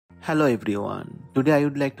Hello everyone, today I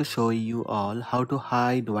would like to show you all how to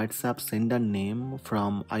hide WhatsApp sender name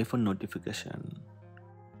from iPhone notification.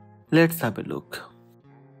 Let's have a look.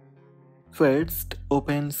 First,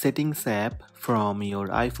 open Settings app from your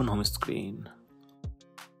iPhone home screen.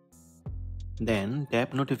 Then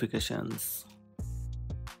tap Notifications.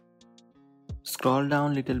 Scroll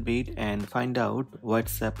down little bit and find out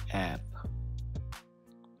WhatsApp app.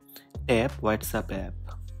 Tap WhatsApp app.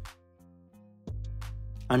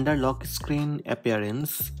 Under lock screen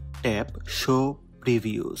appearance, tap Show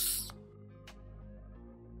Previews.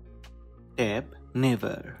 Tap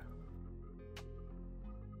Never.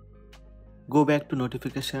 Go back to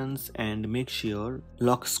notifications and make sure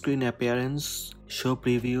lock screen appearance, show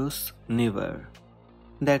previews, never.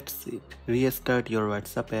 That's it. Restart your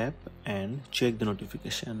WhatsApp app and check the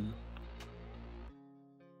notification.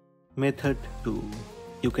 Method 2.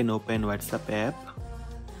 You can open WhatsApp app.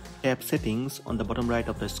 Tap Settings on the bottom right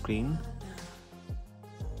of the screen.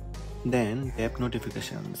 Then tap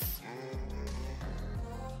Notifications.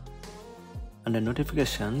 Under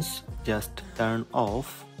Notifications, just turn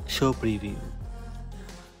off Show Preview.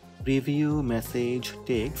 Preview message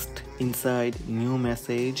text inside New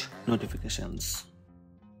Message Notifications.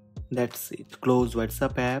 That's it. Close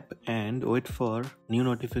WhatsApp app and wait for new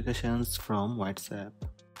notifications from WhatsApp.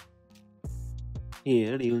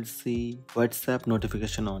 Here you will see WhatsApp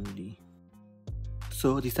notification only.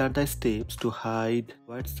 So these are the steps to hide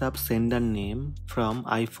WhatsApp sender name from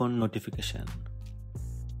iPhone notification.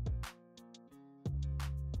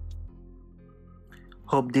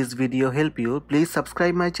 Hope this video help you. Please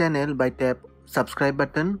subscribe my channel by tap subscribe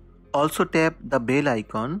button. Also tap the bell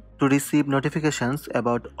icon to receive notifications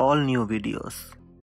about all new videos.